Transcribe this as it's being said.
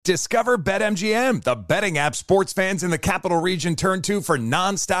Discover BetMGM, the betting app sports fans in the capital region turn to for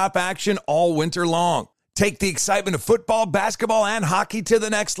nonstop action all winter long. Take the excitement of football, basketball, and hockey to the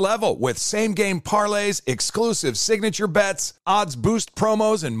next level with same-game parlays, exclusive signature bets, odds boost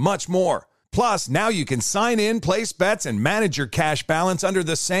promos, and much more. Plus, now you can sign in, place bets, and manage your cash balance under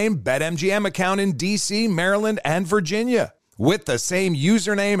the same BetMGM account in D.C., Maryland, and Virginia. With the same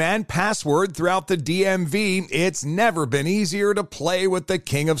username and password throughout the DMV, it's never been easier to play with the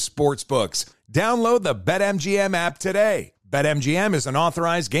king of sportsbooks. Download the BetMGM app today. BetMGM is an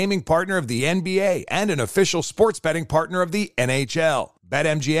authorized gaming partner of the NBA and an official sports betting partner of the NHL.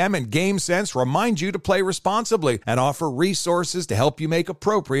 BetMGM and GameSense remind you to play responsibly and offer resources to help you make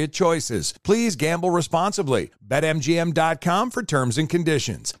appropriate choices. Please gamble responsibly. BetMGM.com for terms and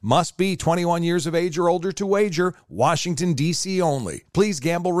conditions. Must be 21 years of age or older to wager. Washington, D.C. only. Please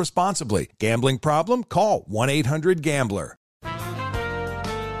gamble responsibly. Gambling problem? Call 1-800-GAMBLER.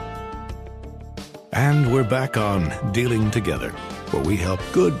 And we're back on Dealing Together, where we help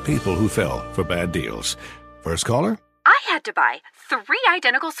good people who fell for bad deals. First caller? I had to buy 3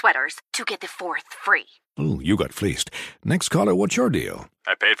 identical sweaters to get the 4th free. Ooh, you got fleeced. Next caller, what's your deal?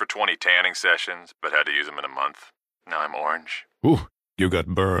 I paid for 20 tanning sessions, but had to use them in a month. Now I'm orange. Ooh, you got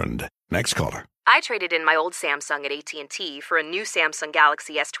burned. Next caller. I traded in my old Samsung at AT&T for a new Samsung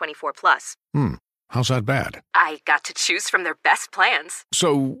Galaxy S24 Plus. How's that bad? I got to choose from their best plans.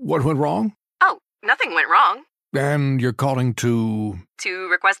 So, what went wrong? Oh, nothing went wrong. And you're calling to... To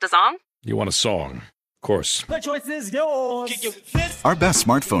request a song? You want a song. Of course. The choice is yours. Our best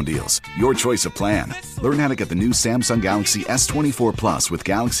smartphone deals. Your choice of plan. Learn how to get the new Samsung Galaxy S24 Plus with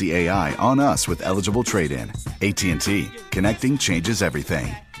Galaxy AI on us with eligible trade-in. AT&T. Connecting changes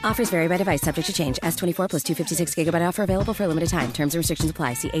everything. Offers vary by device, subject to change. S24 plus 256 gigabyte offer available for a limited time. Terms and restrictions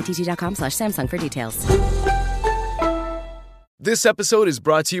apply. See att.com/Samsung for details. This episode is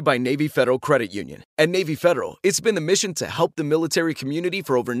brought to you by Navy Federal Credit Union. At Navy Federal, it's been the mission to help the military community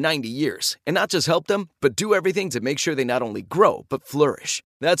for over 90 years. And not just help them, but do everything to make sure they not only grow, but flourish.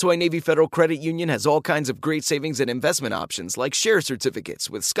 That's why Navy Federal Credit Union has all kinds of great savings and investment options like share certificates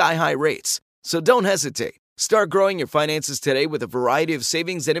with sky-high rates. So don't hesitate. Start growing your finances today with a variety of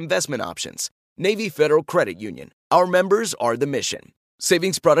savings and investment options. Navy Federal Credit Union. Our members are the mission.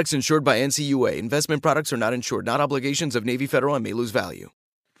 Savings products insured by NCUA. Investment products are not insured, not obligations of Navy Federal and may lose value.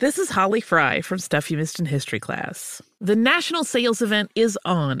 This is Holly Fry from Stuff You Missed in History class. The national sales event is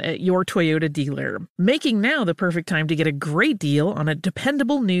on at your Toyota dealer, making now the perfect time to get a great deal on a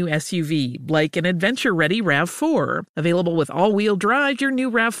dependable new SUV, like an adventure-ready RAV4. Available with all-wheel drive, your new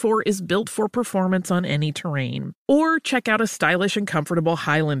RAV4 is built for performance on any terrain. Or check out a stylish and comfortable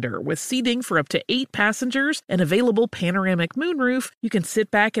Highlander with seating for up to 8 passengers and available panoramic moonroof. You can sit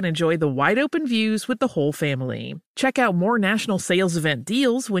back and enjoy the wide-open views with the whole family. Check out more national sales event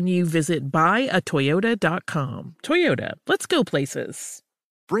deals when you visit buyatoyota.com. Toyota, let's go places.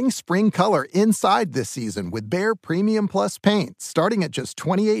 Bring spring color inside this season with Behr Premium Plus paint, starting at just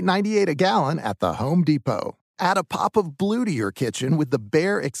 $28.98 a gallon at the Home Depot. Add a pop of blue to your kitchen with the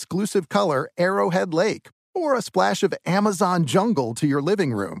Behr exclusive color Arrowhead Lake, or a splash of Amazon Jungle to your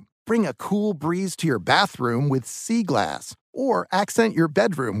living room. Bring a cool breeze to your bathroom with Sea Glass, or accent your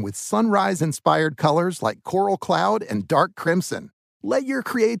bedroom with sunrise-inspired colors like Coral Cloud and Dark Crimson. Let your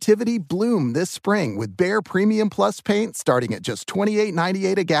creativity bloom this spring with Behr Premium Plus paint starting at just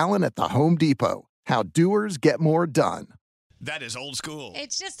 $28.98 a gallon at the Home Depot. How doers get more done. That is old school.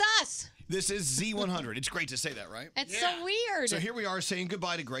 It's just us. This is Z100. It's great to say that, right? It's so weird. So here we are saying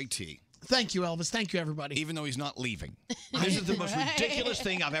goodbye to Greg T. Thank you, Elvis. Thank you, everybody. Even though he's not leaving. This is the most ridiculous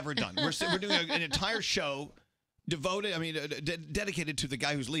thing I've ever done. We're doing an entire show devoted, dedicated to the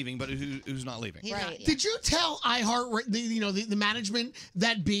guy who's leaving, but who's not leaving. Right. Yeah. Did you tell iHeart, the management,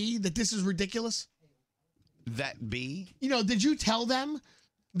 that this is ridiculous? That B? Did you tell them,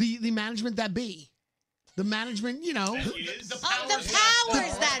 the management, that B? The management, the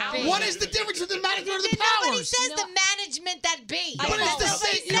powers that be. What is the difference with the management or the powers? Nobody says the management that be. But it's the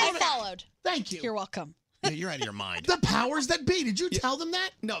same. I followed. Thank you. You're welcome. Yeah, you're out of your mind. The powers that be. Did you tell them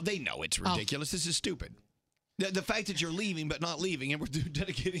that? No, they know it's ridiculous. This is stupid. The fact that you're leaving but not leaving, and we're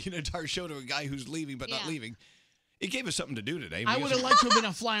dedicating an entire show to a guy who's leaving but not leaving, it gave us something to do today. I would have liked to have been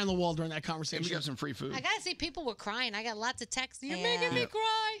a fly on the wall during that conversation. And we got some free food. I gotta see, people were crying. I got lots of texts. You're making me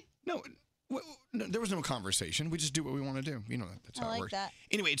cry. No, there was no conversation. We just do what we want to do. That's how it works. That.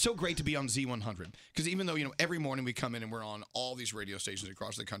 Anyway, it's so great to be on Z100 because even though, every morning we come in and we're on all these radio stations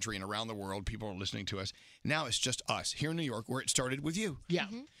across the country and around the world, people are listening to us. Now it's just us here in New York where it started with you. Yeah.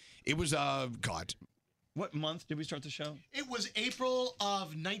 It was, what month did we start the show? It was April of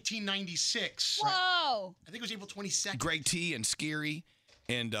 1996. Whoa. I think it was April 22nd. Greg T and Scary.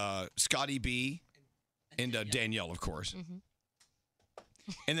 and Scotty B, and Danielle, of course.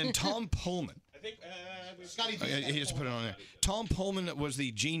 And then Tom Pullman. I think Scotty B. He just put it on there. Tom Pullman was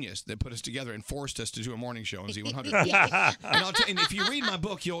the genius that put us together and forced us to do a morning show on Z100. Yes. And if you read my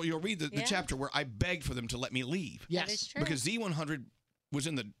book, you'll read the chapter where I begged for them to let me leave. Yes. That is true. Because Z100 was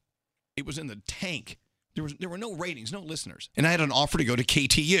in the tank. There were no ratings, no listeners. And I had an offer to go to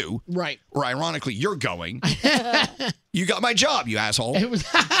KTU. Right. Where ironically you're going. You got my job, you asshole. It was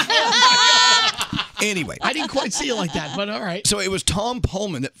Anyway. I didn't quite see it like that, but all right. So it was Tom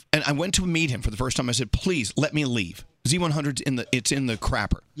Pullman and I went to meet him for the first time. I said, please let me leave. Z100's in the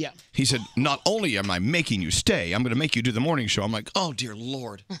crapper. Yeah. He said, not only am I making you stay, I'm going to make you do the morning show. I'm like, oh, dear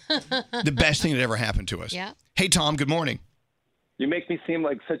Lord. The best thing that ever happened to us. Yeah. Hey, Tom, good morning. You make me seem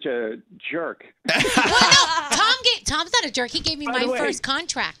like such a jerk. Tom's not a jerk. He gave me By my the way- first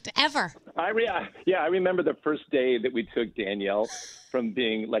contract ever. I remember the first day that we took Danielle from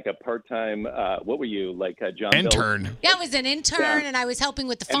being like a part-time, what were you, like a John Intern. Yeah, I was an intern, and I was helping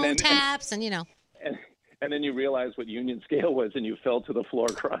with the And phone then- taps, and And then you realized what union scale was, and you fell to the floor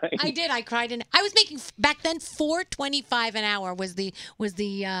crying. I did. I cried, and I was making back then $4.25 an hour was the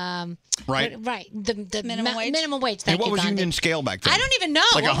Right. the Minimum wage? minimum wage. And Thank what you, was Gandhi. union scale back then? I don't even know.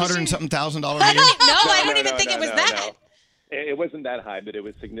 Like What was $100 and something thousand dollars I a year? don't know. I don't even think it was that. It wasn't that high, but it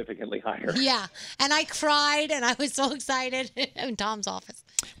was significantly higher. Yeah, and I cried, and I was so excited in Tom's office.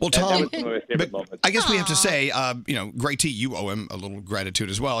 Well, That Tom, was one of my favorite moments. I guess we have to say, Greg T, you owe him a little gratitude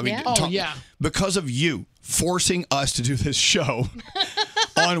as well. I mean, Yeah. Oh, yeah. Because of you forcing us to do this show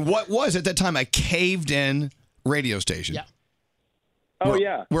on what was at that time a caved-in radio station. Yeah. Oh,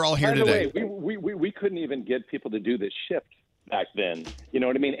 yeah. We're all here By the today. way, we couldn't even get people to do this shift back then. You know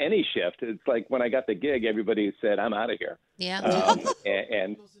what I mean? Any shift. It's like when I got the gig, everybody said, I'm out of here. Yeah.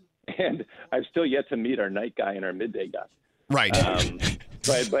 And I've still yet to meet our night guy and our midday guy. Right.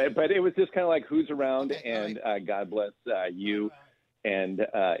 But it was just kind of like who's around, and God bless you and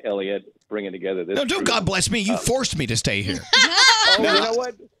Elliot bringing together this. No, don't group. God bless me. You forced me to stay here. Oh, you know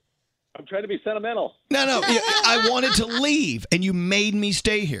what? I'm trying to be sentimental. No. I wanted to leave, and you made me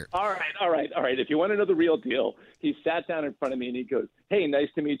stay here. All right. If you want to know the real deal, he sat down in front of me and he goes, "Hey, nice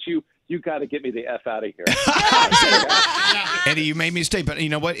to meet you. You got to get me the F out of here." Eddie, you made me stay, but you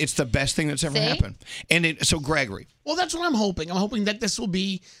know what? It's the best thing that's ever See? happened. And so, Gregory. Well, that's what I'm hoping. I'm hoping that this will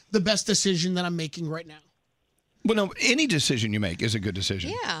be the best decision that I'm making right now. Well, no, any decision you make is a good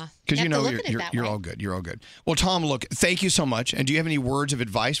decision. Yeah. Because You you have to know look at it that you're way. all good. You're all good. Well, Tom, look, thank you so much. And do you have any words of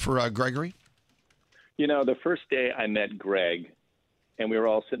advice for Gregory? You know, the first day I met Greg, and we were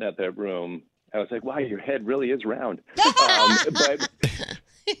all sitting at that room, I was like, "Wow, your head really is round."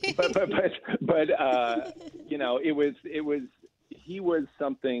 But you know, he was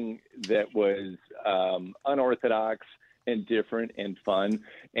something that was unorthodox and different and fun,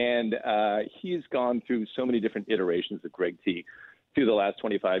 and he's gone through so many different iterations of Greg T through the last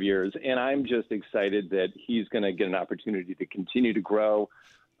 25 years, and I'm just excited that he's going to get an opportunity to continue to grow.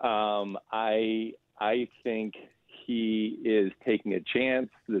 I think he is taking a chance.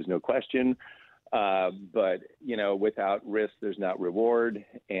 There's no question. But, you know, without risk, there's not reward.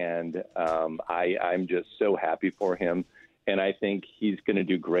 And I'm just so happy for him. And I think he's going to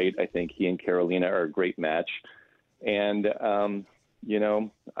do great. I think he and Carolina are a great match. And, you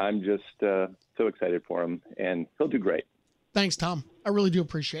know, I'm just so excited for him. And he'll do great. Thanks, Tom. I really do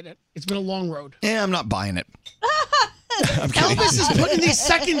appreciate it. It's been a long road. Yeah, I'm not buying it. I'm kidding. Elvis is putting these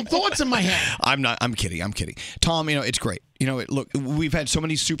second thoughts in my head. I'm kidding. Tom, you know, it's great. You know, look, we've had so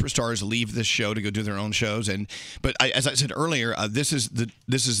many superstars leave this show to go do their own shows, but as I said earlier, this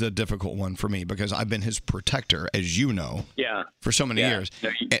is a difficult one for me because I've been his protector, as you know, for so many years,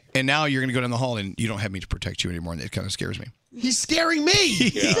 and now you're going to go down the hall and you don't have me to protect you anymore, and it kind of scares me. He's scaring me.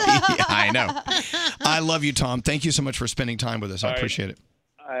 I know. I love you, Tom. Thank you so much for spending time with us. I All right. appreciate it.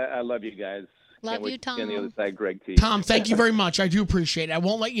 I love you guys. Love Can't wait you, to see you on the Tom. other side, Greg T. Tom, thank you very much. I do appreciate it. I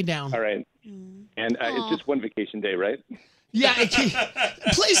won't let you down. All right. And it's just one vacation day, right? Yeah,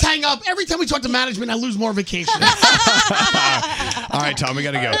 please hang up. Every time we talk to management, I lose more vacation. All right, Tom, we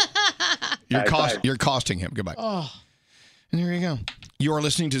got to go. You're costing him. Goodbye. Oh. And there you go. You are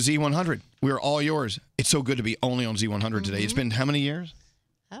listening to Z100. We are all yours. It's so good to be only on Z100 today. It's been how many years?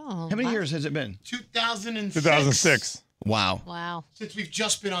 Oh. How many years has it been? 2006. Wow. Wow. Since we've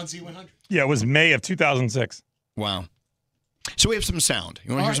just been on Z100. Yeah, it was May of 2006. Wow. So we have some sound.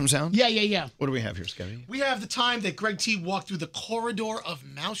 You want to hear some sound? Yeah. What do we have here, Scotty? We have the time that Greg T walked through the corridor of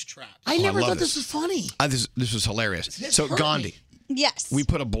Mousetrap. I Oh, never I love thought this was funny. This was hilarious. This So hurt Gandhi, me. Yes. we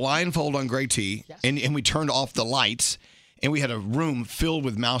put a blindfold on Greg T, and we turned off the lights, and we had a room filled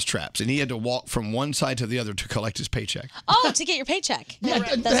with mousetraps, and he had to walk from one side to the other to collect his paycheck. Oh, to get your paycheck. Yeah,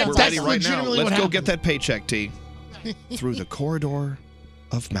 We're ready right now. Let's go get that paycheck, T. Through the corridor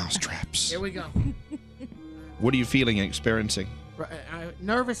of mousetraps. Here we go. What are you feeling and experiencing?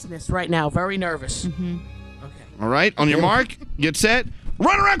 Nervousness right now. Very nervous. Mm-hmm. All right, on your mark, get set,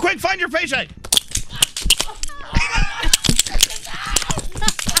 run around quick, find your paycheck.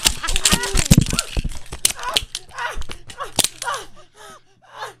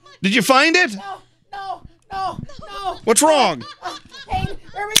 Did you find it? No. What's wrong? Hey,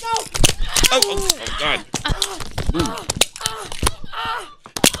 there we go. Oh, God.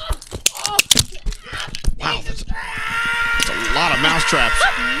 Wow, that's a lot of mousetraps.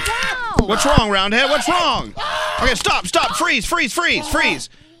 Wow. What's wrong, Roundhead? What's wrong? Okay, stop, freeze.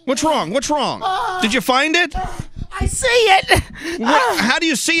 What's wrong? Did you find it? I see it. How do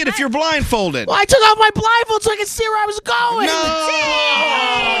you see it if you're blindfolded? Well, I took off my blindfold so I could see where I was going. No.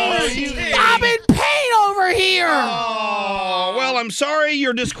 I'm in pain over here. Oh, well, I'm sorry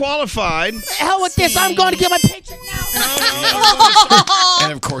you're disqualified. Hell with this. I'm going to get my paycheck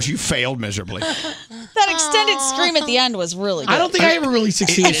And of course, you failed miserably. That extended scream at the end was really good. I don't think I ever really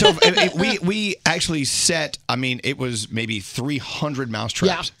succeeded. So we actually set. I mean, it was maybe 300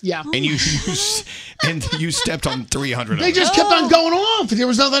 mousetraps. Yeah. And you stepped on 300. They just kept on going off. There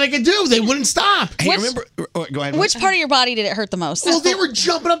was nothing I could do. They wouldn't stop. Hey, remember? Go ahead. Which part of your body did it hurt the most? Well, they were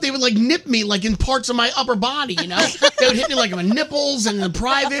jumping up. They would like nip me like in parts of my upper body, you know? They would hit me like in my nipples and the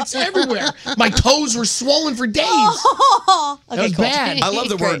privates, everywhere. My toes were swollen for days. Okay, That was cool. bad. I love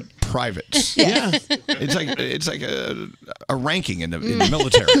the word privates. Yeah. It's like a ranking in the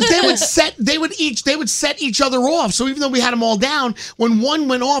military. Because they would set each other off. So even though we had them all down, when one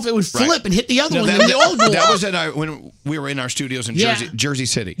went off, it would flip and hit the other one. And they all go that off. was when we were in our studios in Yeah. Jersey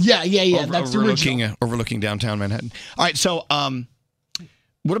City. Yeah. That's the original. Overlooking downtown Manhattan. All right, so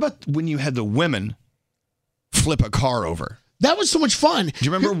what about when you had the women flip a car over? That was so much fun. Do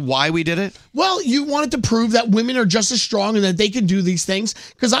you remember why we did it? Well, you wanted to prove that women are just as strong and that they can do these things.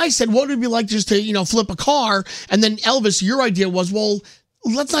 Because I said, what would it be like just to, flip a car? And then Elvis, your idea was, well,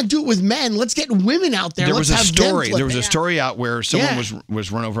 let's not do it with men. Let's get women out there. There Let's was a have them story. flip There was it. a story out where someone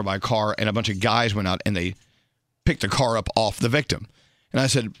was run over by a car, and a bunch of guys went out and they picked the car up off the victim. And I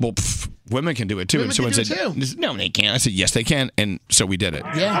said, well, women can do it too. Women and someone can said, do it no, they can't. I said, yes, they can. And so we did it.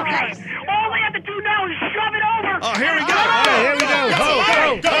 Yeah. Okay, all we have to do now is shove it over. Oh, here we go. Oh, here we go.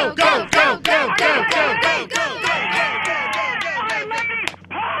 Go. Hey, ladies,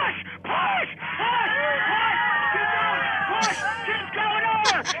 push. It's going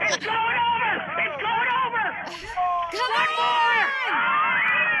over. It's going over. One more.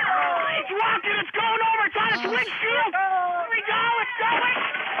 It's rocking. It's going over. It's on its windshield. Here we go. It's going.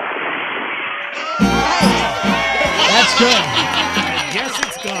 That's good. I guess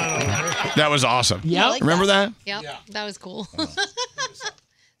it's gone over. That was awesome. Yeah. like Remember that? Yep, that was cool.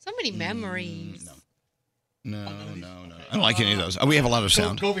 So many memories. No. I don't like any of those. We have a lot of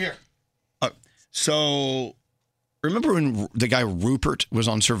sound. Go over here. So, remember when the guy Rupert was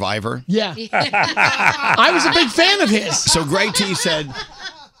on Survivor? Yeah. I was a big fan of his. So Greg T said,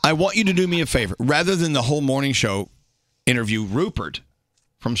 I want you to do me a favor. Rather than the whole morning show interview Rupert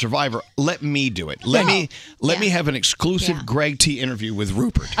from Survivor, let me do it. Let me have an exclusive Greg T interview with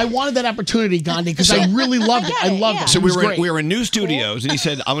Rupert. I wanted that opportunity, Gandhi, because I really loved it. I loved it. So It was great. we were in new studios, and he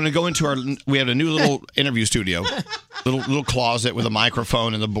said, I'm going to go into we had a new little interview studio, little closet with a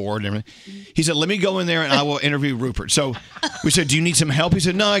microphone and the board and everything. He said, let me go in there and I will interview Rupert. So we said, do you need some help? He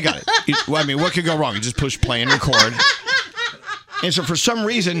said, no, I got it. Well, I mean, what could go wrong? You just push play and record. And so for some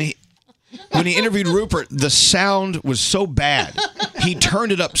reason, when he interviewed Rupert, the sound was so bad. He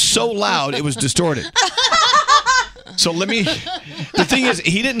turned it up so loud, it was distorted. So the thing is,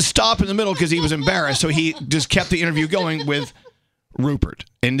 he didn't stop in the middle because he was embarrassed. So he just kept the interview going with Rupert.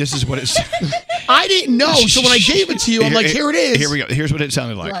 And this is what it's. I didn't know. So when I gave it to you, I'm like, here it is. Here we go. Here's what it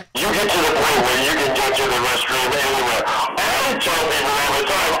sounded like. You get to the point where you can get to the restroom anywhere. I tell people all the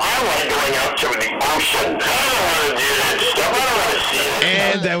time, I like going out to the ocean. I don't want to do that stuff. I don't want to see it.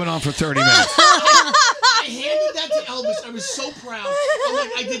 And that went on for 30 minutes. I handed that to Elvis. I was so proud. I'm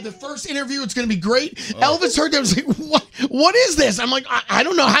like, I did the first interview. It's going to be great. Elvis heard that. Was like, what is this? I'm like, I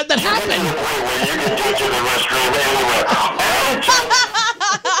don't know. How'd that happen?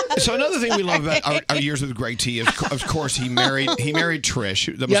 So another thing we love about our years with Greg T is, of course, he married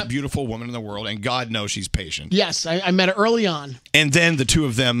Trish, the most beautiful woman in the world, and God knows she's patient. Yes, I met her early on. And then the two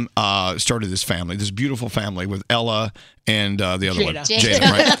of them started this family, this beautiful family with Ella and the other one, Jada,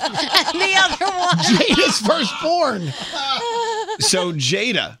 right? The other one. Jada's firstborn. So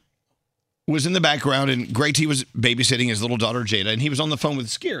Jada was in the background, and Greg T was babysitting his little daughter Jada, and he was on the phone with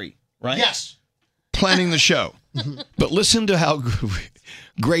Scary, right? Yes. Planning the show. But listen to how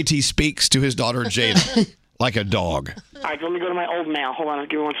Greg T speaks to his daughter Jada like a dog. All right, let me go to my old mail. Hold on,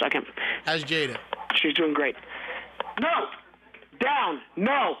 give me 1 second. How's Jada? She's doing great. No! Down!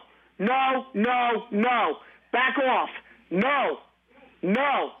 No! No! No! No! Back off! No!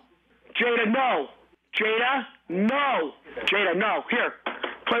 No! Jada, no! Jada, no! Jada, no! Here,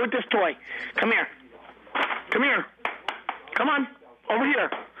 play with this toy. Come here. Come here. Come on. Over here.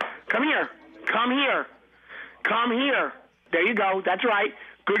 Come here. Come here. Come here. There you go. That's right.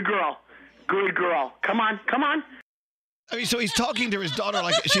 Good girl. Good girl. Come on. Come on. I mean, so he's talking to his daughter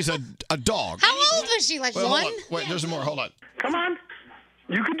like she's a dog. How old was she? Like Well, one? hold on. Wait, there's more. Hold on. Come on.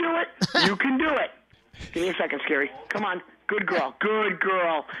 You can do it. You can do it. Give me a second, Scary. Come on. Good girl. Good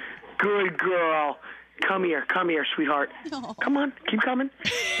girl. Good girl. Come here. Come here, sweetheart. Come on. Keep coming.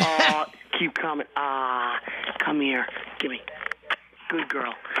 Keep coming. Come here. Give me. Good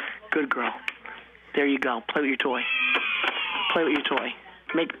girl. Good girl. There you go. Play with your toy. Play with your toy.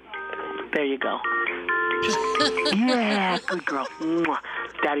 There you go. Yeah, good girl. Mwah.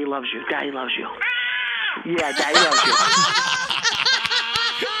 Daddy loves you. Daddy loves you. Yeah, Daddy loves you.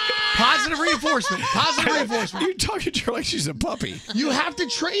 Positive reinforcement. Positive reinforcement. You're talking to her like she's a puppy. You have to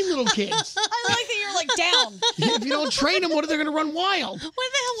train little kids. I like that you're like down. If you don't train them, what are they going to run wild? What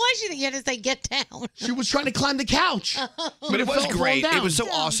the hell was she that you had to say get down? She was trying to climb the couch. But it was Fell great. down. It was so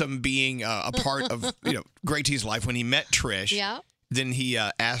awesome being a part of Greg T's life when he met Trish. Yeah. Then he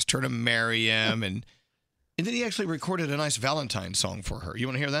asked her to marry him, and then he actually recorded a nice Valentine song for her. You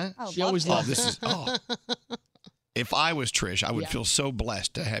want to hear that? Oh, she always loves this. If I was Trish, I would feel so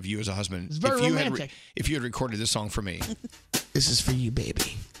blessed to have you as a husband. It's very romantic. If you had recorded this song for me. This is for you,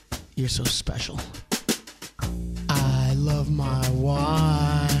 baby. You're so special. I love my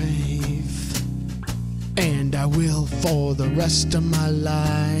wife, and I will for the rest of my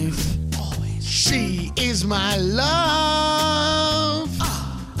life. Always. She is my love,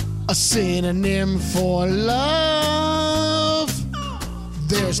 a synonym for love.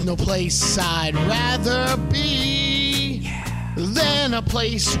 There's no place I'd rather be than a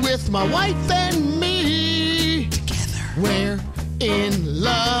place with my wife and me. Together, we're in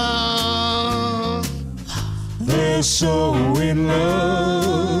love. They're so in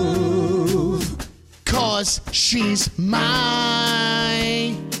love. 'Cause she's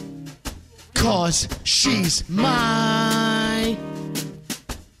mine. 'Cause she's mine.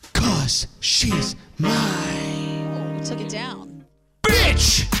 'Cause she's mine. You took it down.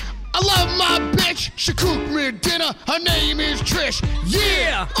 Bitch! I love my bitch. She cooked me dinner. Her name is Trish.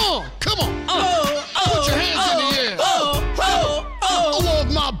 Yeah! Come on. Put your hands in the air. I love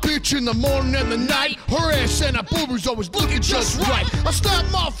my bitch in the morning and the night. Her ass and her boobies always looking just right. I snap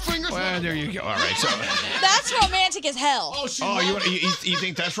my fingers. Well, there you go. All right. So. That's romantic as hell. You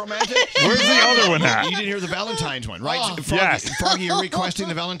think that's romantic? Where's the other one at? You didn't hear the Valentine's one, right? Froggy, Yes. Froggy, you're requesting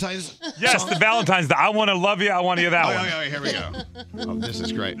the Valentine's Yes, song? the Valentine's. I want to love you. I want to hear that one. Oh, here we go. Oh, this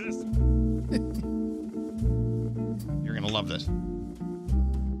is great. You're going to love this.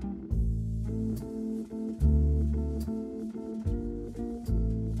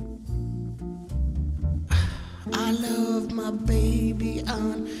 I love my baby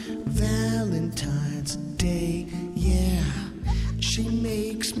on Valentine's Day. Yeah, she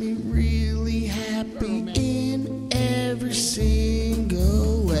makes me really happy in every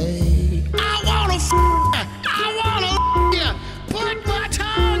single way. I wanna put my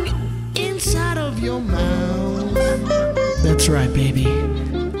tongue inside of your mouth. That's right, baby.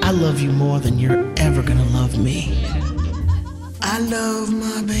 I love you more than you're ever gonna love me. I love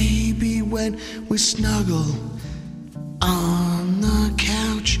my baby when we snuggle on the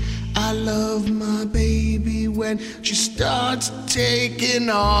couch. I love my baby when she starts taking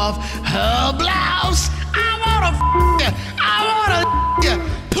off her blouse. I wanna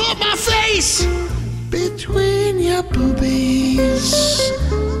put my face between your boobies.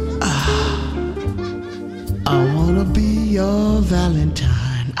 I wanna be your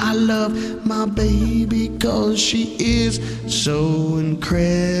Valentine. I love my baby 'cause she is so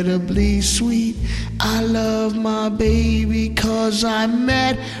incredibly sweet. I love my baby 'cause I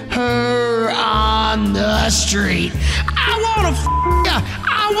met her on the street. I wanna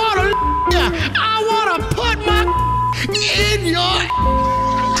put my in your.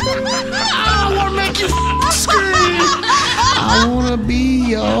 I wanna make you scream. I wanna be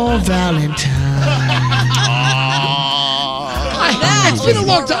your Valentine. That's It's been a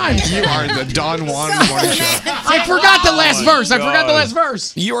long time. You are the Don Juan Morning Show. I forgot the last verse. I forgot the last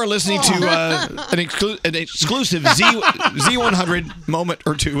verse. You are listening to an exclusive Z100 moment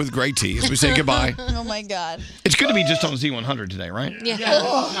or two with Greg T as we say goodbye. Oh my God. It's good to be just on Z100 today, right? Yeah.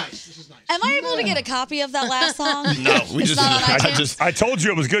 Nice. This is nice. Am I able to get a copy of that last song? No, we It's just. not on iTunes? I told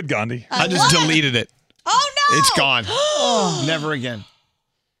you it was good, Gandhi. I just deleted it. Oh no! It's gone. Never again.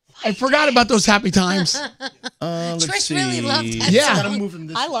 I forgot about those happy times. Trish really loved that Yeah.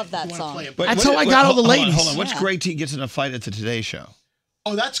 song. I love that song. That's how I got all the ladies. Hold on. What's Greg T gets in a fight at the Today Show?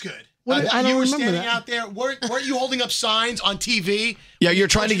 Oh, that's good. I don't you were remember standing that. out there. Weren't you holding up signs on TV? Yeah, you're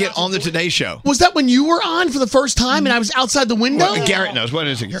trying to get on the Today Show. Was that when you were on for the first time and I was outside the window? Well, Garrett knows. What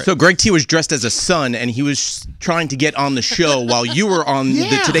is it, Garrett? So Greg T was dressed as a son, and he was trying to get on the show while you were on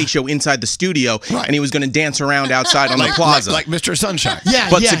the Today Show inside the studio, and he was going to dance around outside on the plaza. Like Mr. Sunshine.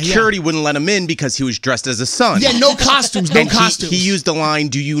 But security wouldn't let him in because he was dressed as a son. Yeah, no costumes, no costumes. He used the line,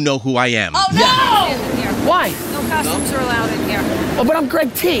 "Do you know who I am?" Oh, no! Why? No costumes are allowed in here. Oh, but I'm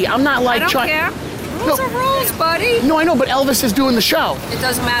Greg T. I'm not like I don't trying. care. Rules are rules, buddy. No, I know, but Elvis is doing the show. It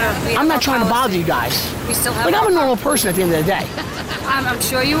doesn't matter. I'm not trying to bother you guys. We still have Like, our I'm a normal person at the end of the day. I'm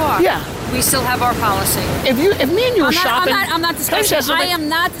sure you are. Yeah. We still have our policy. If me and you were shopping, I'm not Can I say discussing. I something? am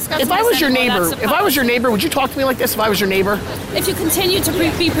not discussing. If I was this your anymore. neighbor, That's the if I was your policy. neighbor, would you talk to me like this? If I was your neighbor, If you continue to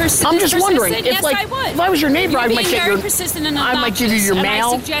be persistent, I'm just wondering. If yes, like, I would. if I was your neighbor, You're I might being get very your. persistent and I might give you your obnoxious, and mail.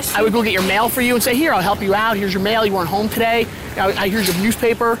 I suggest I would go get your mail for you and say, "Here, I'll help you out. Here's your mail. You weren't home today. Here's your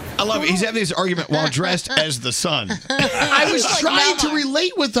newspaper." I love it. He's having this argument while dressed as the son. I was trying to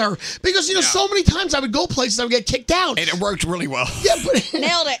relate with her because, so many times I would go places I would get kicked out. And it worked really well. Yeah, but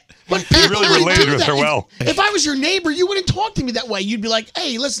nailed it. But You people really wouldn't related do with that. her well. If I was your neighbor, you wouldn't talk to me that way. You'd be like,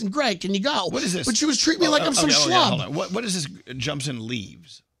 "Hey, listen, Greg, can you go?" What is this? But you was treating me like I'm some schlub. Hold on. What is this? Jumps and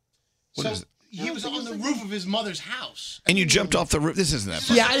leaves. What is it? He was on the roof of his mother's house. And you jumped off the roof. This isn't that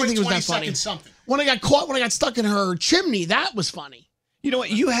funny. Yeah, I didn't think it was that 20 funny. seconds something. When I got stuck in her chimney, that was funny. You know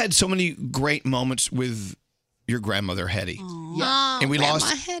what? You had so many great moments with your grandmother Hetty. Yeah. And we Grandma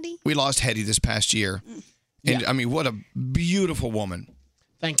lost Hetty. we lost Hetty this past year. And I mean, what a beautiful woman.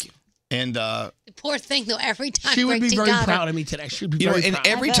 Thank you. And Poor thing though. Every time She would Greg be T very got proud her. of me today. She'd be you know, very and proud.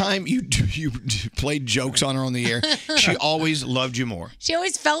 every time you played jokes on her on the air, she always loved you more. She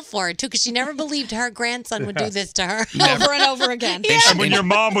always fell for it too, because she never believed her grandson would do this to her Never. Over and over again. And when your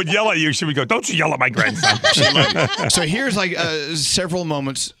mom would yell at you, she would go, "Don't you yell at my grandson." So here's like several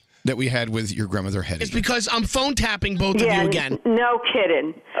moments that we had with your grandmother Hetty. It's because I'm phone tapping both of you again. No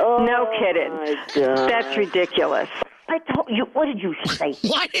kidding. No kidding. That's ridiculous. I told you. What did you say?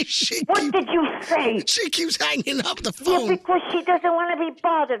 Why is she? What did you say? She keeps hanging up the Yeah, phone. because she doesn't want to be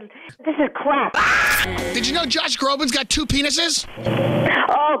bothered. This is crap. Did you know Josh Groban's got 2 penises?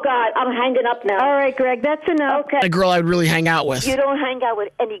 Oh God, I'm hanging up now. All right, Greg, that's enough. Okay. A girl I would really hang out with. You don't hang out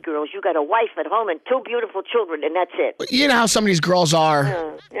with any girls. You got a wife at home and 2 beautiful children, and that's it. You know how some of these girls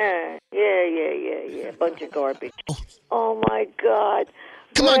are. Yeah. Bunch of garbage. Oh my God.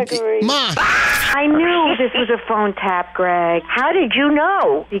 Come on, Gregory. Ma. I knew this was a phone tap, Greg. How did you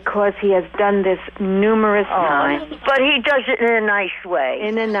know? Because he has done this numerous times. But he does it in a nice way.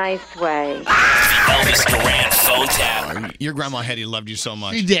 In a nice way. Elvis Duran phone tap. Your grandma Hetty loved you so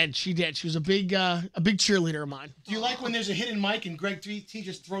much. She did. She was a big cheerleader of mine. Do you like when there's a hidden mic and Greg T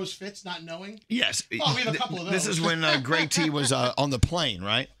just throws fits, not knowing? Yes. Oh, we have a couple of those. This is when Greg T was on the plane,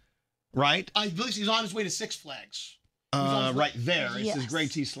 right? Right? I believe he's on his way to Six Flags. Right there. It Yes. says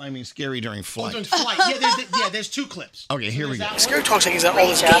Greg T slamming Scary during flight. During flight. There's 2 clips. Okay, here we go. Scary talks like he's got all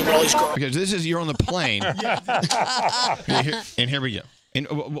this game and all these girls. Okay, this is you're on the plane. And here we go. And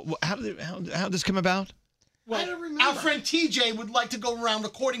how did this come about? Well, our friend TJ would like to go around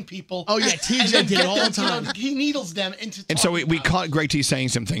recording people. Oh, yeah, TJ and then did it get all them, the time. he needles them into. And so we caught Greg T saying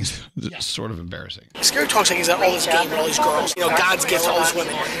some things that's sort of embarrassing. Scary talks like he's got all this game and all these girls. God's gift to all these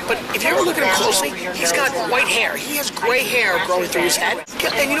women. But if you ever look at him closely, he's got white hair. He has gray hair growing through his head.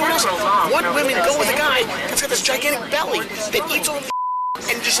 And you know what else? What women go with a guy that's got this gigantic belly that eats all the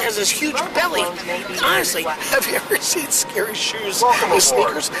and just has this huge belly. Honestly, have you ever seen Scary shoes with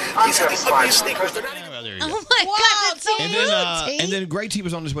sneakers? These are the ugliest sneakers. They're not even... Oh my God, that's so And then Greg T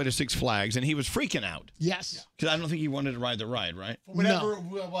was on his way to Six Flags, and he was freaking out. Yes. Because I don't think he wanted to ride the ride, right? Whatever it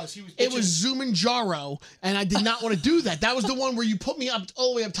was, he was. It was Zumanjaro, and I did not want to do that. That was the one where you put me up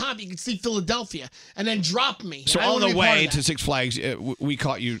all the way up top. You could see Philadelphia, and then drop me. So I don't on wanna the be part way of that. to Six Flags, we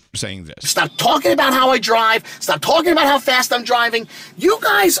caught you saying this. Stop talking about how I drive. Stop talking about how fast I'm driving. You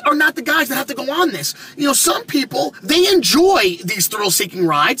guys are not the guys that have to go on this. Some people, they enjoy these thrill-seeking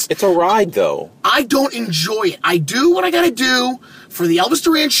rides. It's a ride, though. I don't enjoy it. I do do what I gotta do for the Elvis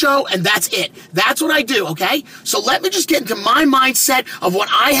Duran show, and that's it. That's what I do, okay? So let me just get into my mindset of what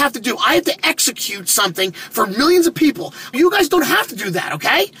I have to do. I have to execute something for millions of people. You guys don't have to do that,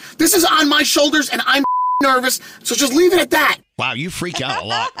 okay? This is on my shoulders, and I'm nervous, so just leave it at that. Wow, you freak out a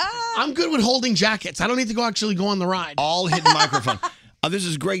lot. I'm good with holding jackets. I don't need to actually go on the ride. All hidden microphone. This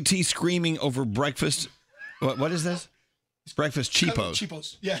is Greg T screaming over breakfast. What is this? It's breakfast cheapos.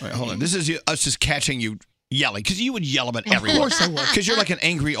 Cheapos. Yeah. Wait, hold on. This is us just catching you yelling, because you would yell about everyone. Of course I would. Because you're like an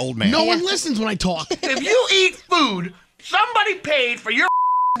angry old man. No one listens when I talk. If you eat food, somebody paid for your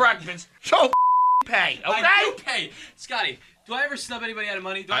breakfast, so pay, okay? I do pay. Scotty, do I ever snub anybody out of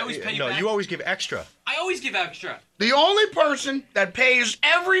money? Do I always pay you back? No, you always give extra. I always give extra. The only person that pays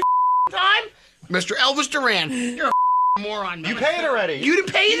every time, Mr. Elvis Duran. You're a moron, man. You paid already. You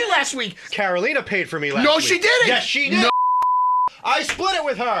didn't pay it last week. Carolina paid for me last No, week. she didn't. Yes, she did. No. I split it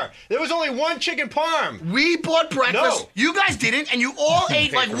with her. There was only one chicken parm. We bought breakfast. No. You guys didn't, and you all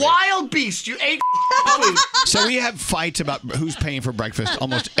ate like wild beasts. You ate food. So we have fights about who's paying for breakfast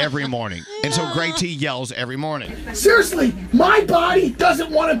almost every morning. And so Greg T yells every morning. Seriously, my body doesn't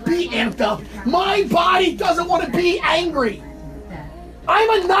want to be amped up. My body doesn't want to be angry.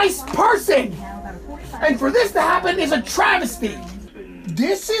 I'm a nice person. And for this to happen is a travesty.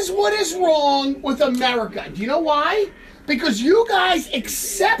 This is what is wrong with America. Do you know why? Because you guys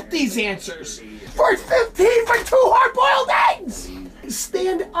accept these answers. For 15 for 2 hard-boiled eggs!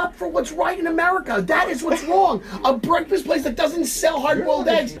 Stand up for what's right in America. That is what's wrong. A breakfast place that doesn't sell hard-boiled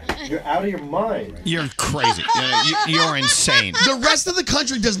eggs. You're out of your mind. You're crazy. You're insane. The rest of the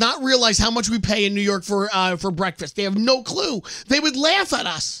country does not realize how much we pay in New York for breakfast. They have no clue. They would laugh at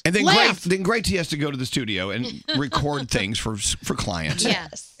us. And then laugh. Greg T has to go to the studio and record things for clients.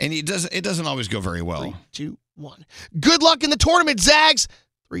 Yes. And it doesn't always go very well. 3, 2, 1. Good luck in the tournament, Zags.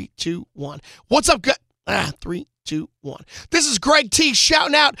 3, 2, 1. What's up, 3, 2, 1. This is Greg T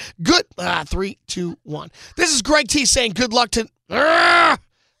shouting out good. 3, 2, 1. This is Greg T saying good luck to.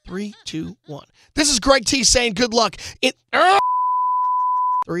 3, 2, 1. This is Greg T saying good luck.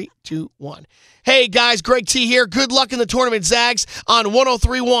 3, 2, 1. Hey guys, Greg T here. Good luck in the tournament, Zags, on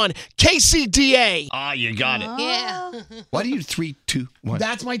 103.1 KCDA. Ah, you got it. Yeah. Why do you 3, 2, 1?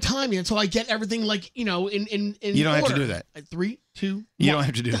 That's my timing until I get everything in You don't have to order. do that. 3, 2, 1. You don't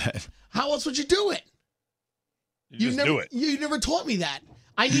have to do that. How else would you do it? You just never, do it. You never taught me that.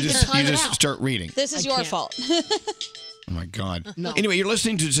 I need You to time just it out. start reading. This is your can't. fault. Oh my God. No. Anyway, you're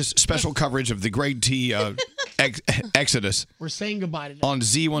listening to just special coverage of the Greg T Exodus We're saying goodbye today. on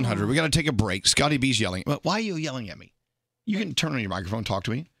Z100. We got to take a break. Scotty B's yelling. Why are you yelling at me? You can turn on your microphone and talk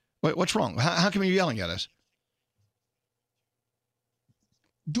to me. What's wrong? How come you're yelling at us?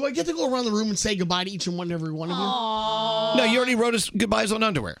 Do I get to go around the room and say goodbye to each and every one of you? No, you already wrote us goodbyes on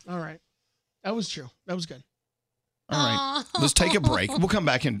underwear. All right. That was true. That was good. All right. Let's take a break. We'll come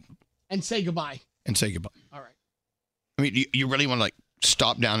back and say goodbye. say goodbye. All right. I mean, you really want to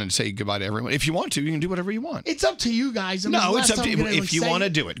stop down and say goodbye to everyone? If you want to, you can do whatever you want. It's up to you guys. I mean, No, the it's last up to time you. I'm gonna, If you say- want to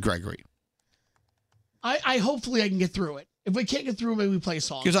do it, Gregory. I hopefully I can get through it. If we can't get through, maybe we play a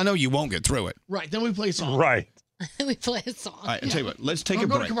song. Because I know you won't get through it. Right. Then we play a song. Right. We play a song. All right, I'll tell you what. Let's take We'll a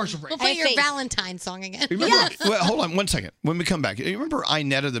go break. to commercial break. We'll play Hey, your Faith. Valentine song again. Remember, well, hold on one second. When we come back, you remember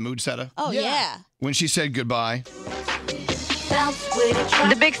Inetta, the mood setter? Oh, yeah. When she said goodbye,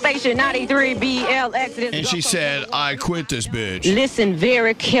 The big station 93 BL Exodus. and she said, I quit this bitch. Listen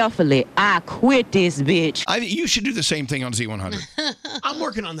very carefully. I quit this bitch. You should do the same thing on Z100. I'm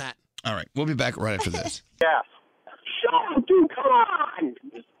working on that. All right, we'll be back right after this. Yes. Shut up, dude. Come on.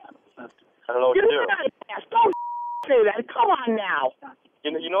 I don't know what to do. Don't say that. Come on now.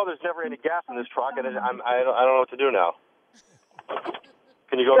 You know there's never any gas in this truck, and I don't know what to do now.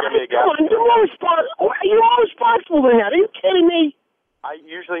 Can you go get me a gas? Come on, you're more responsible than that. Are you kidding me? I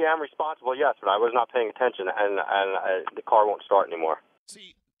usually am responsible, yes, but I was not paying attention, and the car won't start anymore.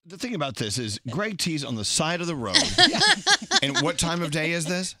 See, the thing about this is Greg T's on the side of the road. And what time of day is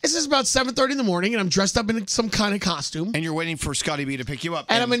this? This is about 7:30 in the morning, and I'm dressed up in some kind of costume. And you're waiting for Scotty B to pick you up.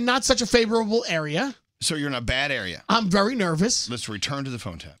 And I'm in not such a favorable area. So you're in a bad area. I'm very nervous. Let's return to the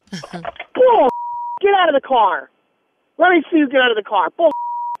phone tap. Bull. Get out of the car. Let me see you get out of the car. Bull.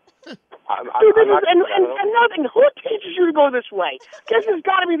 Dude, this is, and nothing. Who teaches you to go this way? This has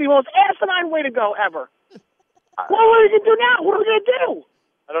got to be the most asinine way to go ever. What are we going to do now? What are we going to do?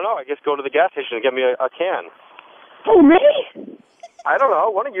 I don't know. I guess go to the gas station and get me a can. Who, me? I don't know.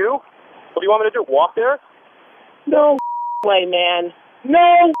 One of you. What do you want me to do? Walk there? No way, man.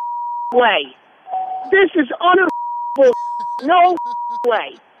 No way. This is utter bull. No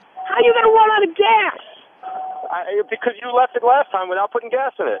way. How are you going to run out of gas? Because you left it last time without putting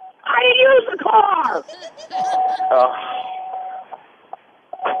gas in it. I you use the car?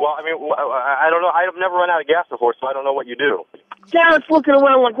 Well, I mean, I don't know. I've never run out of gas before, so I don't know what you do. Garrett's looking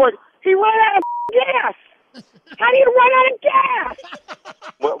around like, what? He ran out of gas. How do you run out of gas?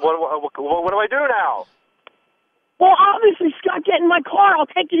 What do I do now? Well, obviously, Scott, get in my car. I'll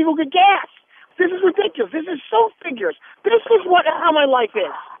take you to go get gas. This is ridiculous. This is so figures. This is how my life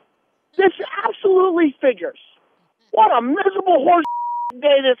is. This absolutely figures. What a miserable horse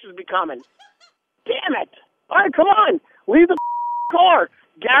day this is becoming. Damn it. All right, come on. Leave the car.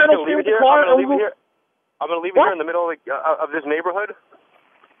 Garrett will stay with the car. I'm going to leave it here in the middle of this neighborhood?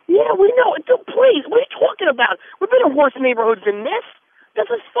 Yeah, we know. Dude, please, what are you talking about? We've been in worse neighborhoods than this. This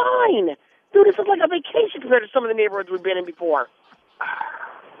is fine. Dude, this is like a vacation compared to some of the neighborhoods we've been in before.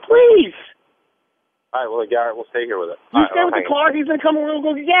 Please. All right, well, Garrett, we'll stay here with it. You stay with the car, he's going to come and we'll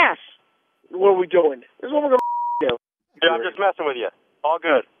go get gas. What are we doing? This is what we're going to do. Yeah, I'm just messing with you. All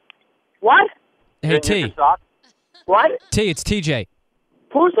good. What? Hey, T. What? T, it's TJ.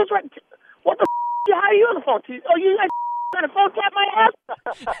 Who's this right? What the how are you on the phone, T? Oh, you guys trying to phone tap my ass?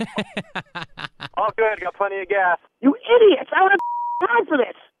 All good. Got plenty of gas. You idiots. I don't have time for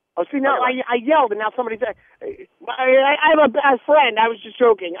this. Oh, see, now I yelled, and now somebody said, I have a friend. I was just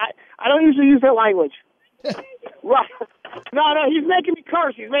joking. I don't usually use that language. Right. No, he's making me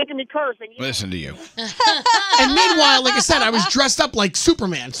curse. Listen to you. And meanwhile, like I said, I was dressed up like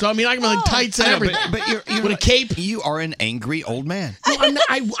Superman. So, I mean, I'm like tights and everything. But you're with a cape. You are an angry old man. No, I'm not,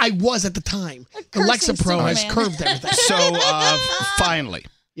 I was at the time. The Lexa Pro has curved everything. So, finally.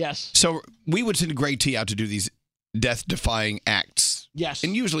 Yes. So, we would send Greg T out to do these death-defying acts. Yes.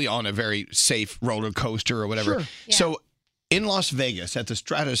 And usually on a very safe roller coaster or whatever. Sure. Yeah. So, in Las Vegas at the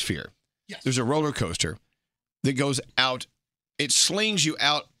Stratosphere, there's a roller coaster that goes out. It slings you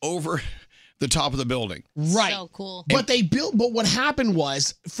out over the top of the building. Right. So cool. But what happened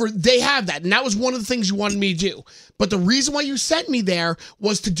was they have that, and that was one of the things you wanted me to do. But the reason why you sent me there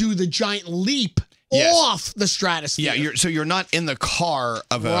was to do the giant leap off the Stratosphere. Yeah, you're not in the car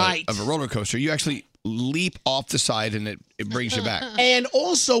of Right. a roller coaster. You actually leap off the side and it brings you back. And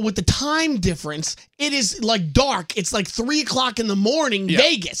also with the time difference, it is like dark. It's like 3:00 in the morning, Yeah.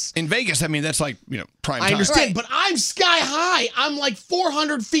 Vegas. In Vegas, I mean, that's like, prime time. I understand, but I'm sky high. I'm like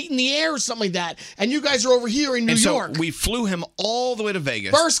 400 feet in the air or something like that. And you guys are over here in New York. So we flew him all the way to Vegas.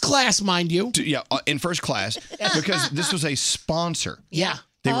 First class, mind you. In first class, because this was a sponsor. Yeah.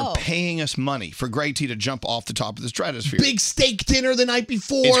 They were paying us money for Greg T to jump off the top of the Stratosphere. Big steak dinner the night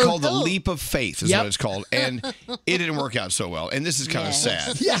before. It's called the Leap of Faith, is what it's called. And it didn't work out so well. And this is kind of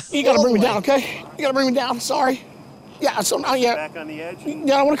sad. Yeah, you gotta bring me down, okay? You gotta bring me down. Sorry. Yeah, so now, Back on the edge?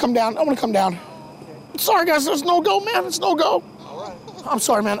 Yeah, I want to come down. Sorry, guys. There's no go, man. It's no go. I'm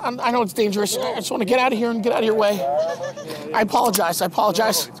sorry, man. I know it's dangerous. I just want to get out of here and get out of your way. I apologize.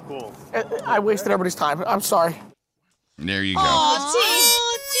 It's cool. I wasted everybody's time. I'm sorry. There you go.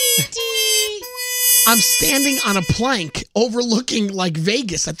 I'm standing on a plank overlooking like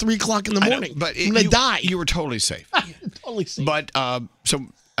Vegas at 3:00 in the morning. But I'm gonna die. You were totally safe. Totally safe. But so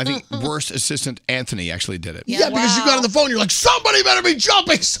I think worst assistant Anthony actually did it. Yeah, because you got on the phone. You're like, somebody better be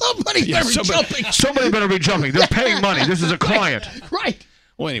jumping. Somebody better be jumping. Somebody better be jumping. They're paying money. This is a client. Right.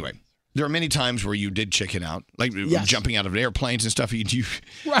 Well, anyway, there are many times where you did chicken out, like jumping out of airplanes and stuff.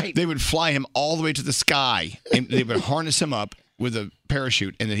 Right. They would fly him all the way to the sky, and they would harness him up with a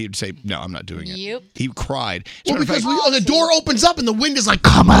parachute, and then he'd say, "No, I'm not doing it." Yep. He cried. Well, because the door opens up and the wind is like,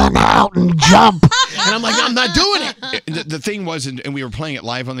 come on out and jump. And I'm like, I'm not doing it. The thing was, and we were playing it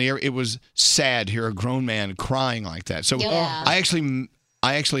live on the air, it was sad to hear a grown man crying like that. So I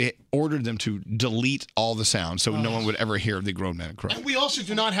actually ordered them to delete all the sound so no one would ever hear the grown man cry. And we also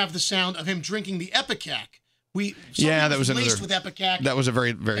do not have the sound of him drinking the Epicac. That was laced another. with Epicac. That was a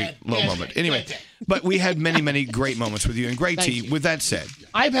very, very low moment. Anyway, but we had many, many great moments with you. And Greg T, with that said,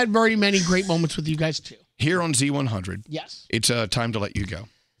 I've had very many great moments with you guys too. Here on Z100, yes, it's time to let you go.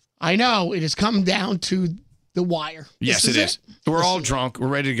 I know it has come down to the wire. Yes, it is. We're all drunk. We're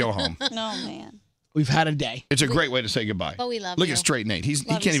ready to go home. No, man. We've had a day. It's a great way to say goodbye. But we love Look you. at straight Nate. He Love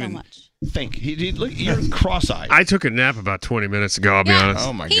can't you so even much. think. Look, you're cross-eyed. I took a nap about 20 minutes ago, I'll be honest.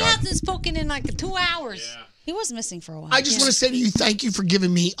 Oh, my He God. hasn't spoken in like 2 hours. He was missing for a while. I just want to say to you, thank you for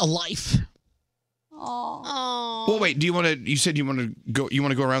giving me a life. Oh. Well, wait. Do you want to? You said you want to go. You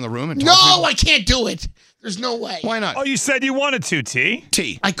want to go around the room and talk No, to people? I can't do it. There's no way. Why not? Oh, you said you wanted to, T.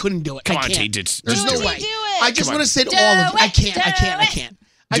 T. I couldn't do it. Come I on, can't. T. There's no way. Do it. I just Come want on. to say to all of you, I can't.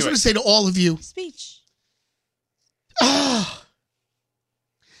 I just want to say to all of you, Speech.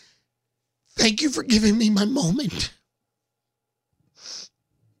 thank you for giving me my moment.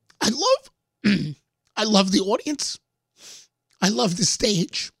 I love the audience. I love the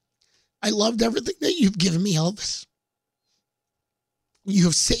stage. I loved everything that you've given me, Elvis. You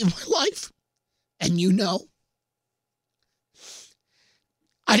have saved my life. And you know,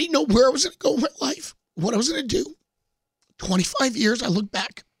 I didn't know where I was going to go in my life, what I was going to do. 25 years, I look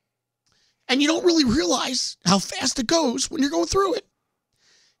back. And you don't really realize how fast it goes when you're going through it.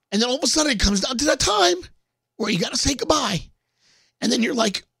 And then all of a sudden it comes down to that time where you got to say goodbye. And then you're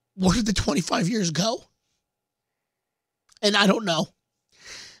like, where did the 25 years go? And I don't know.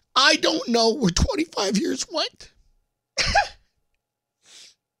 I don't know where 25 years went.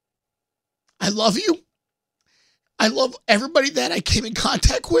 I love you. I love everybody that I came in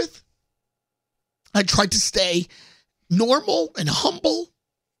contact with. I tried to stay normal and humble.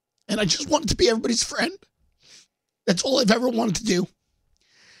 And I just wanted to be everybody's friend. That's all I've ever wanted to do.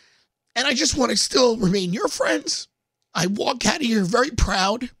 And I just want to still remain your friends. I walk out of here very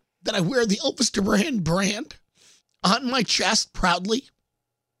proud that I wear the Elvis Duran brand on my chest proudly.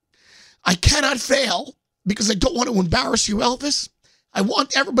 I cannot fail because I don't want to embarrass you, Elvis. I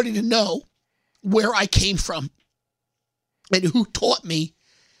want everybody to know where I came from and who taught me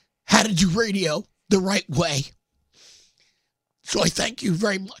how to do radio the right way. So I thank you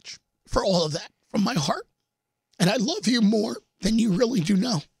very much for all of that from my heart. And I love you more than you really do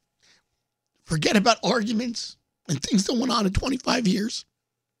know. Forget about arguments and things that went on in 25 years.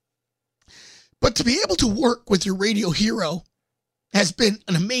 But to be able to work with your radio hero has been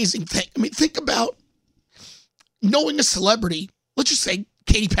an amazing thing. I mean, think about knowing a celebrity, let's just say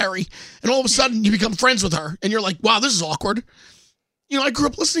Katy Perry, and all of a sudden you become friends with her and you're like, wow, this is awkward. You know, I grew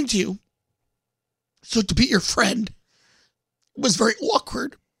up listening to you. So to be your friend was very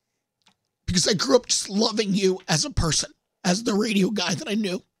awkward because I grew up just loving you as a person, as the radio guy that I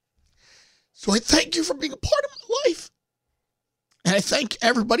knew. So I thank you for being a part of my life. And I thank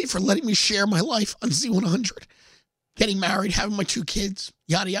everybody for letting me share my life on Z100. Getting married, having my 2 kids,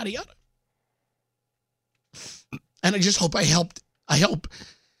 yada, yada, yada. And I just hope I helped. I hope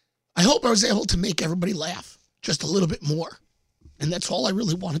I was able to make everybody laugh just a little bit more. And that's all I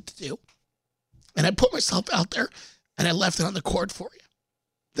really wanted to do. And I put myself out there and I left it on the court for you.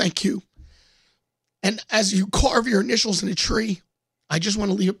 Thank you. And as you carve your initials in a tree, I just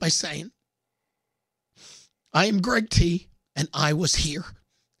want to leave it by saying, I am Greg T, and I was here.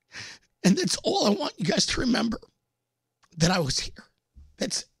 And that's all I want you guys to remember, that I was here.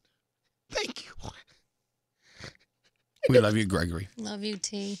 That's it. Thank you. We love you, Gregory. Love you,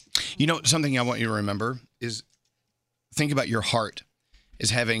 T. You know, something I want you to remember is think about your heart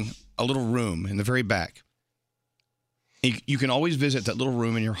as having a little room in the very back. You can always visit that little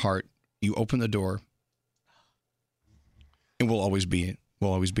room in your heart. You open the door, and we'll always be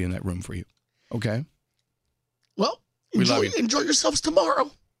in that room for you. Okay? Well, We love you. enjoy yourselves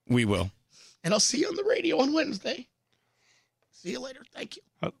tomorrow. We will. And I'll see you on the radio on Wednesday. See you later. Thank you.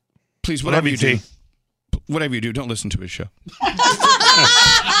 Please, Love whatever you, you do, T. whatever you do, don't listen to his show.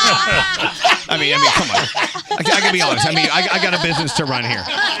 I mean, come on. I can be honest. I mean, I got a business to run here.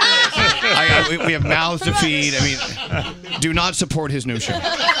 We have mouths to feed. I mean, do not support his new show.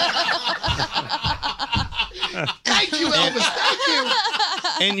 Thank you, Elvis. Thank you.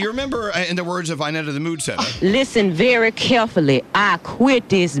 And you remember, in the words of Inetta the Mood Setter, Listen very carefully. I quit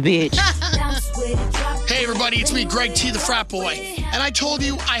this bitch. Hey everybody, it's me, Greg T, the frat boy. And I told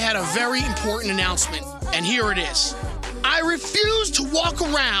you I had a very important announcement, and here it is. I refuse to walk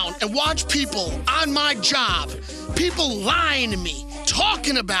around and watch people on my job, people lying to me,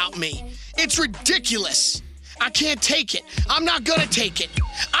 talking about me. It's ridiculous. I can't take it. I'm not gonna take it.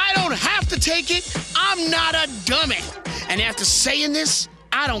 I don't have to take it. I'm not a dummy. And after saying this,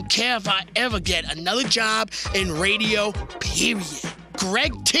 I don't care if I ever get another job in radio, period.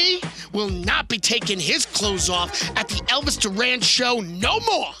 Greg T will not be taking his clothes off at the Elvis Duran show no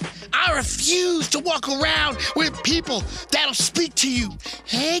more. I refuse to walk around with people that'll speak to you.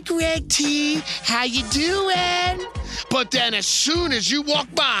 Hey, Greg T, how you doing? But then as soon as you walk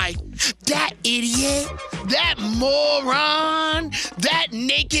by, that idiot, that moron, that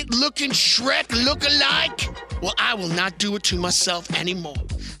naked-looking Shrek look-alike, well, I will not do it to myself anymore.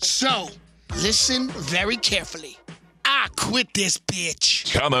 So, listen very carefully. I quit this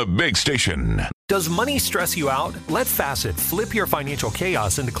bitch. On the big station. Does money stress you out? Let Facet flip your financial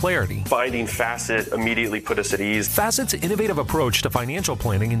chaos into clarity. Finding Facet immediately put us at ease. Facet's innovative approach to financial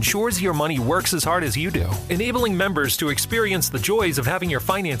planning ensures your money works as hard as you do, enabling members to experience the joys of having your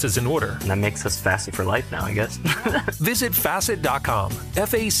finances in order. That makes us Facet for life now, I guess. Visit Facet.com,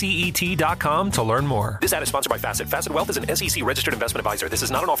 FACET.com to learn more. This ad is sponsored by Facet. Facet Wealth is an SEC registered investment advisor. This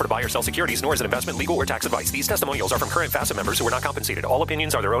is not an offer to buy or sell securities, nor is it investment, legal, or tax advice. These testimonials are from current Facet members who are not compensated. All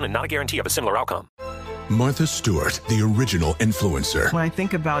opinions are their own and not a guarantee of a similar outcome. Martha Stewart, the original influencer. When I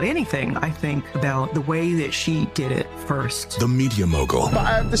think about anything, I think about the way that she did it first. The media mogul.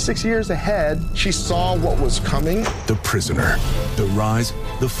 5 to 6 years ahead, she saw what was coming. The prisoner. The rise,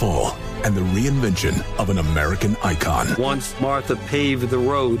 the fall, and the reinvention of an American icon. Once Martha paved the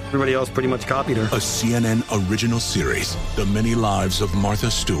road, everybody else pretty much copied her. A CNN original series, The Many Lives of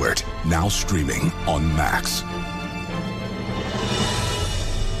Martha Stewart, now streaming on Max.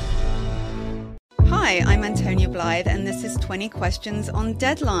 Hi, I'm Antonia Blythe, and this is 20 Questions on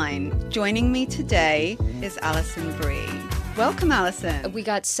Deadline. Joining me today is Alison Brie. Welcome, Alison. We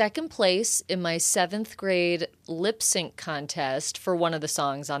got second place in my 7th grade lip sync contest for one of the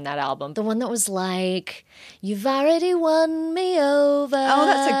songs on that album. The one that was like, "You've already won me over." Oh,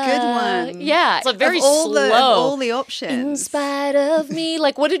 that's a good one. Yeah. It's like very of all slow. Of all the options. In spite of me.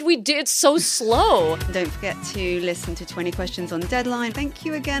 Like, what did we do? It's so slow. Don't forget to listen to 20 Questions on Deadline. Thank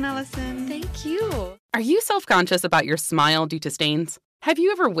you again, Alison. Thank you. Are you self-conscious about your smile due to stains? Have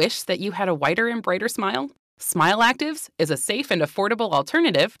you ever wished that you had a whiter and brighter smile? Smile Actives is a safe and affordable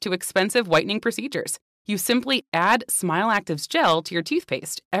alternative to expensive whitening procedures. You simply add Smile Actives gel to your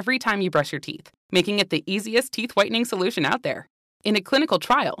toothpaste every time you brush your teeth, making it the easiest teeth whitening solution out there. In a clinical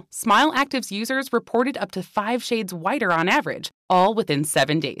trial, Smile Actives users reported up to 5 shades whiter on average, all within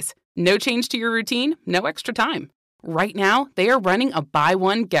 7 days. No change to your routine, no extra time. Right now, they are running a buy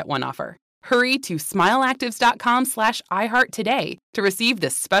one, get one offer. Hurry to smileactives.com/iHeart today to receive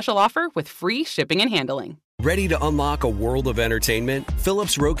this special offer with free shipping and handling. Ready to unlock a world of entertainment?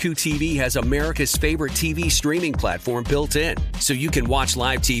 Philips Roku TV has America's favorite TV streaming platform built in, so you can watch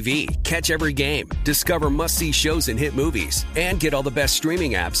live TV, catch every game, discover must-see shows and hit movies, and get all the best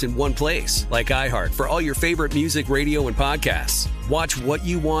streaming apps in one place, like iHeart for all your favorite music, radio, and podcasts. Watch what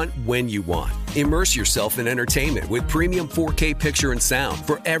you want, when you want. Immerse yourself in entertainment with premium 4K picture and sound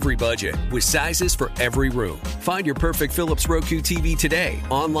for every budget, with sizes for every room. Find your perfect Philips Roku TV today,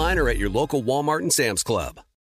 online or at your local Walmart and Sam's Club.